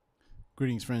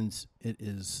Greetings, friends. It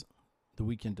is the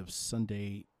weekend of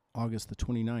Sunday, August the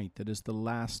 29th. It is the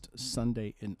last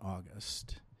Sunday in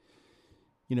August.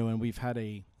 And we've had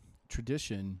a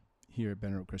tradition here at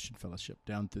Benner Christian Fellowship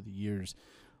down through the years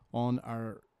on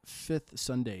our fifth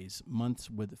Sundays, months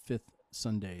with fifth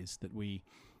Sundays, that we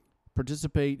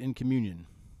participate in communion,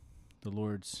 the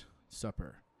Lord's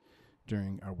Supper,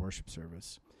 during our worship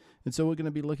service. And so we're going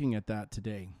to be looking at that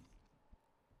today.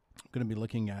 I'm going to be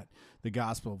looking at the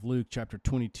Gospel of Luke, chapter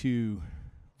 22,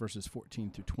 verses 14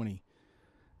 through 20,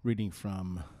 reading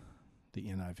from the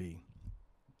NIV.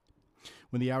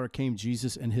 When the hour came,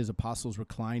 Jesus and his apostles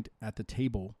reclined at the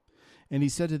table, and he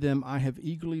said to them, I have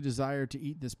eagerly desired to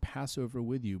eat this Passover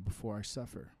with you before I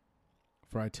suffer.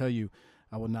 For I tell you,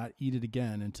 I will not eat it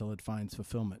again until it finds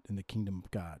fulfillment in the kingdom of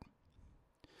God.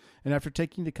 And after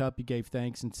taking the cup, he gave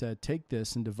thanks and said, Take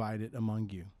this and divide it among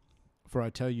you. For I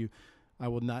tell you, I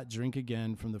will not drink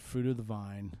again from the fruit of the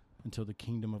vine until the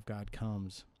kingdom of God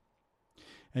comes.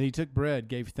 And he took bread,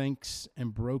 gave thanks,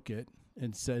 and broke it,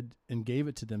 and said, and gave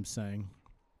it to them, saying,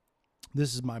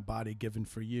 This is my body given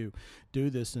for you.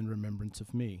 Do this in remembrance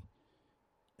of me.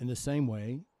 In the same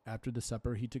way, after the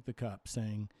supper, he took the cup,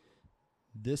 saying,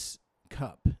 This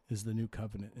cup is the new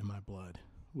covenant in my blood,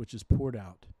 which is poured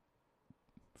out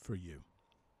for you.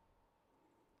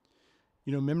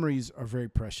 Memories are very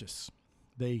precious.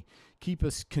 They keep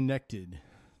us connected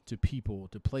to people,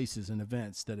 to places and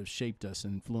events that have shaped us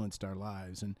and influenced our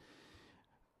lives. And,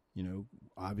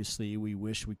 obviously we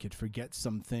wish we could forget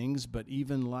some things, but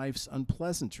even life's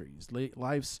unpleasantries,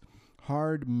 life's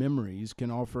hard memories can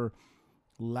offer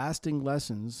lasting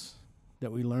lessons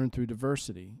that we learn through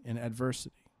diversity and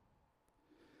adversity.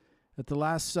 At the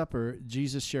Last Supper,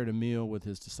 Jesus shared a meal with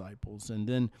his disciples and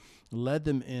then led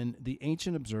them in the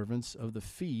ancient observance of the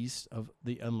Feast of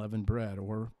the Unleavened Bread,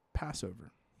 or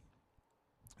Passover.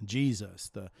 Jesus,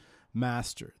 the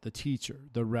Master, the Teacher,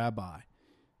 the Rabbi,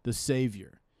 the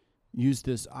Savior, used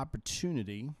this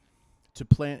opportunity to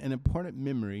plant an important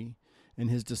memory in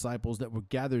his disciples that were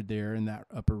gathered there in that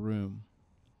upper room.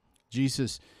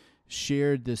 Jesus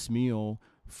shared this meal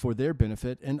for their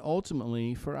benefit and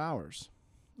ultimately for ours.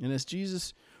 And as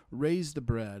Jesus raised the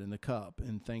bread and the cup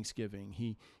in thanksgiving,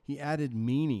 he added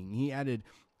meaning. He added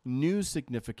new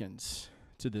significance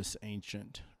to this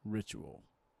ancient ritual.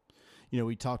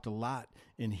 We talked a lot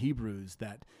in Hebrews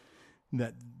that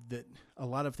a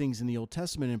lot of things in the Old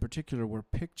Testament in particular were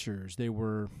pictures. They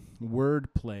were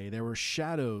wordplay. They were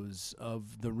shadows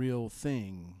of the real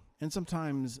thing. And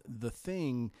sometimes the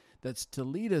thing that's to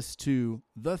lead us to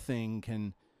the thing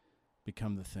can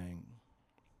become the thing.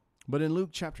 But in Luke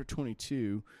chapter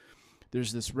 22,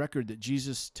 there's this record that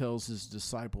Jesus tells his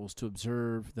disciples to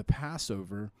observe the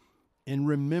Passover in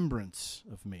remembrance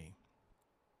of me.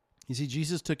 You see,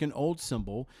 Jesus took an old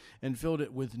symbol and filled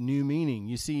it with new meaning.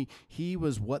 You see, he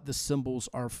was what the symbols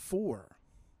are for.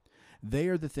 They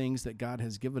are the things that God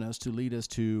has given us to lead us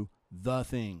to the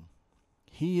thing.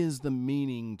 He is the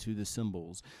meaning to the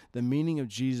symbols. The meaning of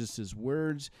Jesus'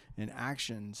 words and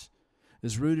actions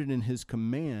is rooted in his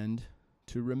command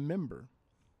to remember.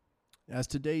 As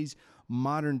today's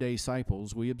modern day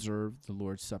disciples, we observe the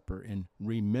Lord's Supper in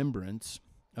remembrance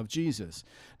of Jesus.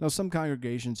 Now, some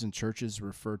congregations and churches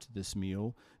refer to this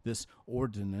meal, this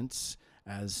ordinance,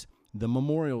 as the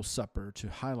memorial supper to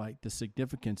highlight the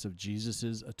significance of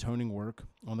Jesus' atoning work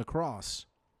on the cross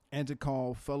and to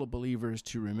call fellow believers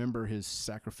to remember his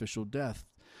sacrificial death.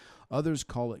 Others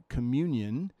call it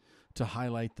communion to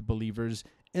highlight the believer's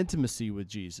intimacy with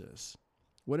Jesus.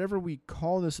 Whatever we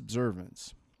call this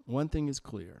observance, one thing is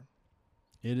clear.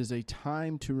 It is a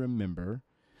time to remember,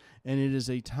 and it is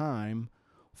a time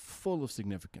full of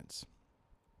significance.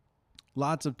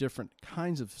 Lots of different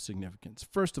kinds of significance.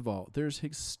 First of all, there's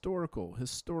historical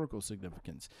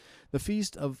significance. The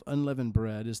Feast of Unleavened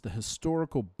Bread is the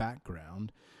historical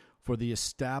background for the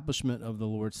establishment of the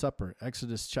Lord's Supper.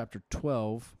 Exodus chapter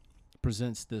 12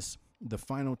 presents the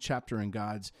final chapter in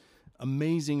God's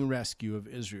amazing rescue of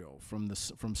Israel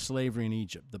from slavery in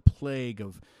Egypt, the plague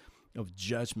of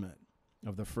judgment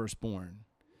of the firstborn.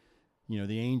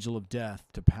 The angel of death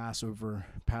passed over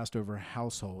a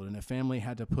household, and a family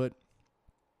had to put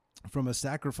from a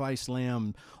sacrificed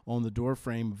lamb on the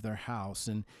doorframe of their house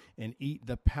and eat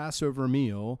the Passover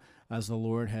meal as the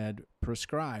Lord had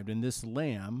prescribed. And this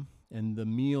lamb and the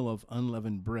meal of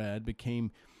unleavened bread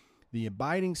became the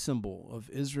abiding symbol of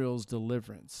Israel's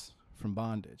deliverance from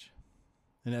bondage.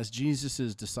 And as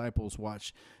Jesus' disciples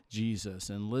watched Jesus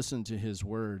and listened to his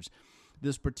words,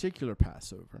 this particular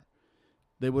Passover,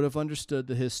 they would have understood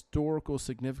the historical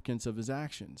significance of his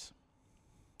actions.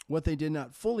 What they did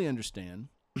not fully understand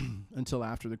until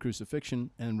after the crucifixion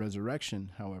and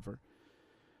resurrection, however,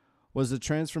 was the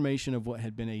transformation of what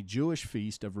had been a Jewish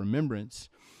feast of remembrance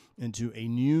into a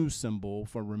new symbol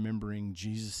for remembering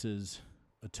Jesus'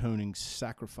 atoning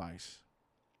sacrifice.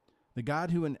 The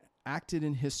God who acted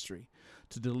in history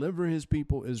to deliver his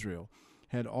people Israel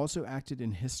had also acted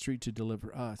in history to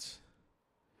deliver us.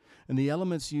 And the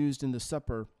elements used in the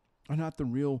supper are not the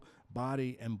real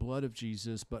body and blood of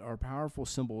Jesus, but are powerful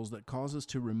symbols that cause us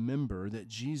to remember that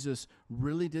Jesus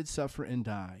really did suffer and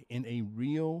die in a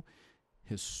real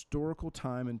historical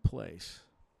time and place.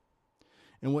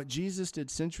 And what Jesus did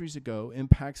centuries ago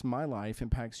impacts my life,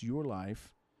 impacts your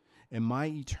life, and my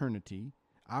eternity,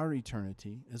 our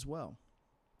eternity as well.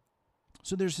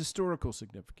 So there's historical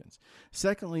significance.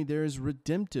 Secondly, there is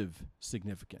redemptive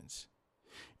significance.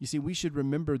 You see, we should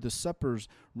remember the supper's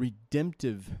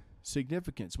redemptive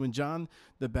significance. When John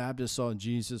the Baptist saw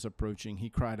Jesus approaching, he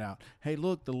cried out, "Hey,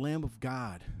 look, the Lamb of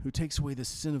God who takes away the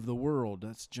sin of the world."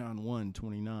 That's John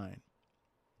 1:29.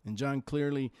 And John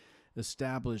clearly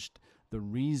established the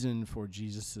reason for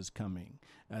Jesus' coming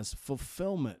as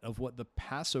fulfillment of what the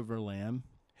Passover lamb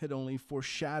had only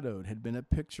foreshadowed, had been a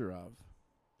picture of.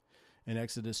 In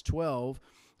Exodus 12,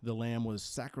 the lamb was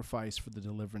sacrificed for the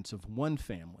deliverance of one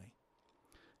family.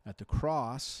 At the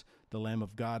cross, the Lamb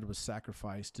of God was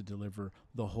sacrificed to deliver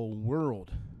the whole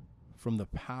world from the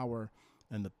power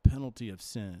and the penalty of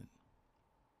sin.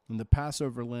 And the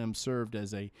Passover lamb served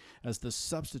as the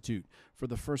substitute for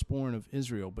the firstborn of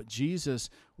Israel. But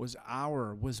Jesus was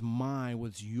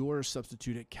your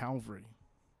substitute at Calvary.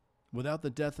 Without the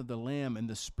death of the lamb and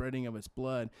the spreading of its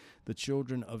blood, the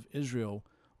children of Israel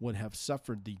would have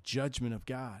suffered the judgment of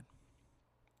God.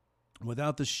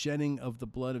 Without the shedding of the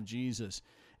blood of Jesus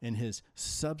and his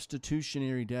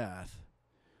substitutionary death,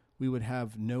 we would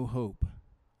have no hope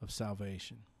of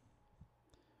salvation.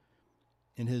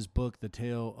 In his book, The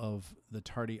Tale of the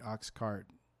Tardy Ox Cart,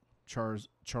 Charles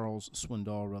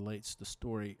Swindoll relates the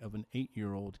story of an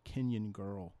 8-year-old Kenyan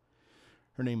girl.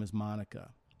 Her name is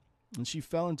Monica, and she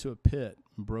fell into a pit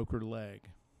and broke her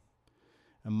leg.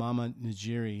 And Mama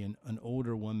Njeri, an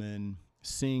older woman,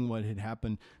 seeing what had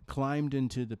happened, climbed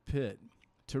into the pit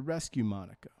to rescue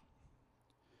Monica.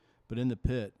 But in the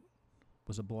pit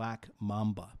was a black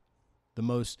mamba, the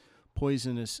most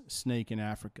poisonous snake in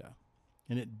Africa,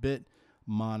 and it bit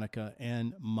Monica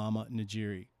and Mama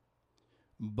Njeri.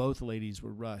 Both ladies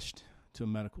were rushed to a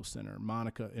medical center.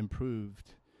 Monica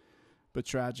improved, but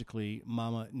tragically,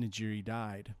 Mama Njeri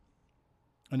died.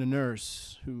 And a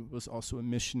nurse, who was also a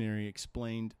missionary,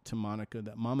 explained to Monica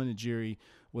that Mama Njeri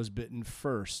was bitten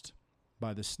first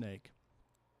by the snake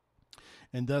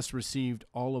and thus received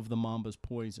all of the mamba's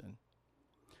poison.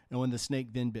 And when the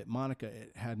snake then bit Monica,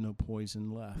 it had no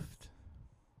poison left.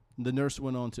 The nurse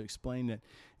went on to explain that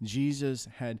Jesus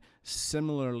had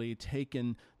similarly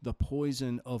taken the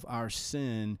poison of our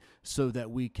sin so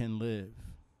that we can live.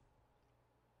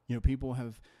 You know, people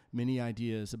have many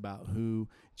ideas about who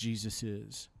Jesus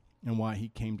is and why he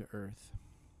came to earth.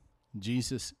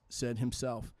 Jesus said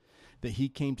himself that he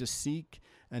came to seek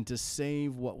and to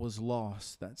save what was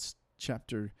lost. That's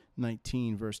chapter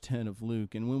 19, verse 10 of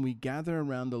Luke. And when we gather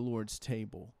around the Lord's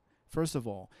table, first of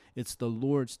all, it's the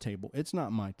Lord's table. It's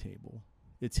not my table.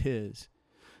 It's his.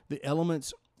 The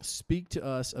elements speak to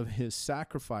us of his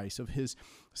sacrifice, of his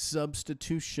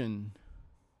substitution,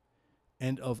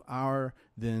 and of our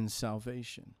then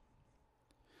salvation.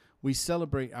 We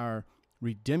celebrate our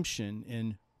redemption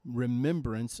in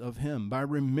remembrance of him. By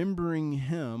remembering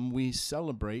him, we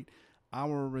celebrate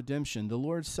our redemption. The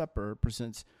Lord's Supper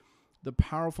presents the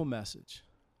powerful message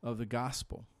of the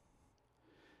gospel.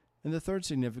 And the third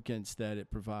significance that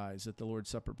it provides, that the Lord's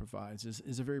Supper provides,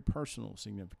 is a very personal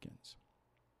significance.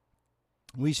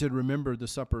 We should remember the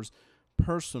supper's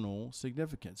personal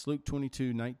significance. Luke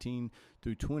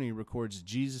 22:19-20 records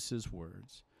Jesus'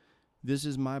 words, "This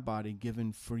is my body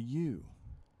given for you.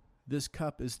 This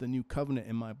cup is the new covenant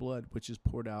in my blood, which is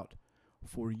poured out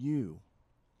for you."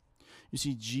 You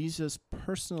see, Jesus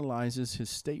personalizes his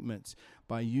statements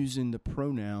by using the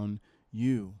pronoun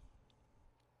you.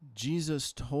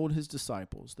 Jesus told his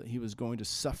disciples that he was going to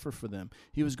suffer for them.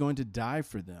 He was going to die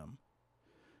for them.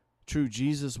 True,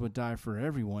 Jesus would die for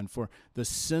everyone, for the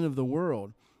sin of the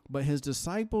world. But his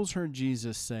disciples heard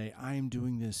Jesus say, "I am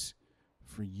doing this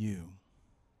for you."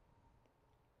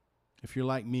 If you're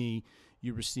like me,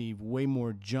 you receive way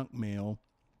more junk mail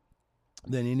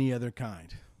than any other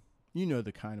kind. You know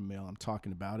the kind of mail I'm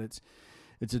talking about. It's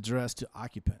addressed to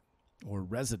occupant or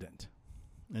resident.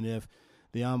 And if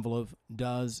the envelope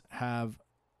does have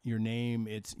your name,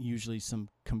 it's usually some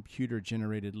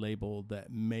computer-generated label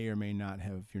that may or may not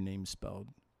have your name spelled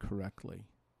correctly.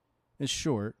 In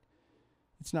short,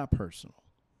 it's not personal.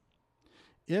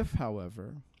 If,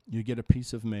 however, You get a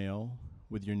piece of mail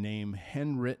with your name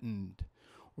handwritten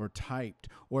or typed,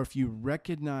 or if you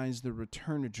recognize the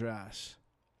return address,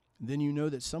 then you know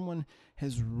that someone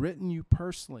has written you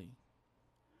personally.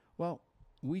 Well,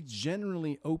 we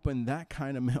generally open that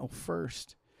kind of mail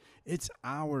first. It's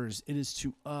ours. It is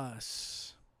to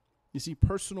us. You see,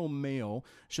 personal mail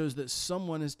shows that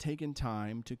someone has taken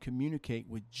time to communicate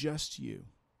with just you.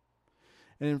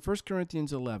 And in 1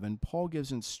 Corinthians 11, Paul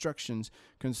gives instructions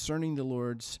concerning the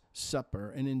Lord's Supper,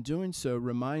 and in doing so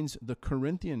reminds the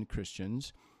Corinthian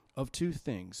Christians of two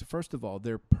things. First of all,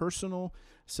 their personal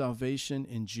salvation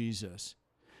in Jesus,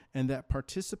 and that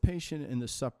participation in the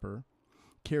supper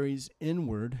carries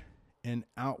inward and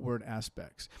outward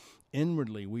aspects.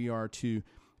 Inwardly, we are to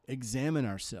examine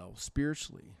ourselves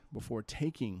spiritually before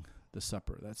taking the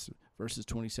supper. That's verses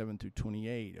 27 through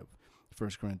 28 of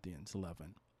 1 Corinthians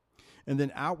 11. And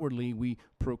then outwardly, we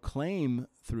proclaim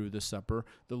through the supper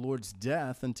the Lord's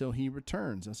death until he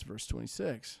returns. That's verse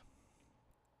 26.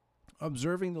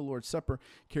 Observing the Lord's Supper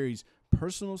carries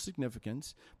personal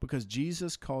significance because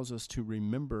Jesus calls us to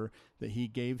remember that he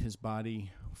gave his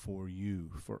body for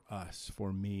you, for us,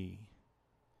 for me.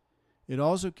 It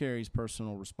also carries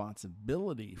personal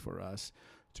responsibility for us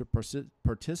to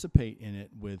participate in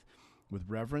it with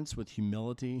reverence, with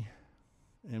humility,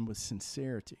 and with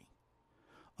sincerity.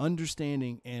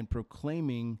 Understanding and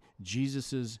proclaiming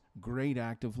Jesus' great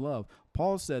act of love.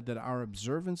 Paul said that our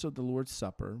observance of the Lord's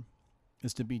Supper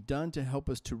is to be done to help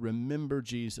us to remember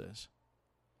Jesus.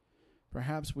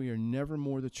 Perhaps we are never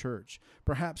more the church.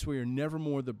 Perhaps we are never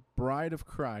more the bride of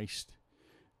Christ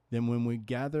than when we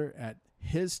gather at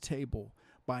his table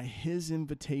by his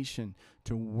invitation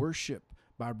to worship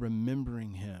by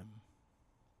remembering him.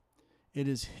 It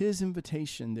is his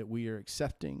invitation that we are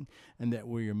accepting and that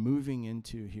we are moving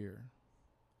into here.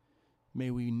 May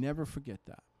we never forget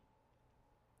that.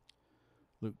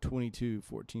 Luke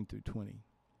 22:14 through 20.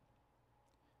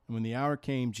 And when the hour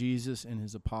came, Jesus and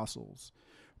his apostles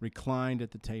reclined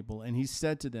at the table, and he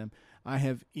said to them, I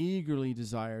have eagerly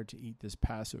desired to eat this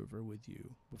Passover with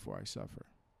you before I suffer.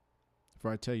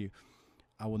 For I tell you,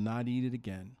 I will not eat it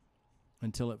again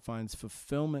until it finds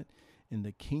fulfillment in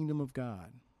the kingdom of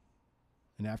God.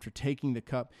 And after taking the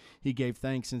cup, he gave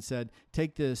thanks and said,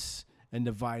 take this and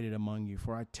divide it among you.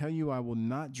 For I tell you, I will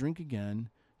not drink again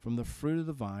from the fruit of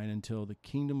the vine until the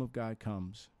kingdom of God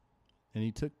comes. And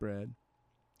he took bread,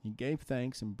 he gave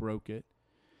thanks and broke it,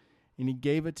 and he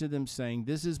gave it to them, saying,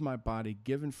 this is my body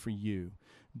given for you.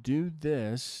 Do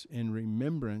this in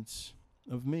remembrance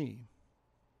of me.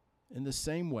 In the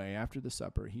same way, after the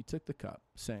supper, he took the cup,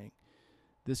 saying,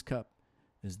 this cup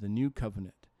is the new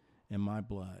covenant in my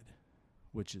blood,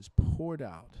 which is poured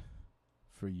out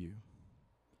for you.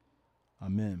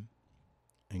 Amen,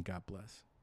 and God bless.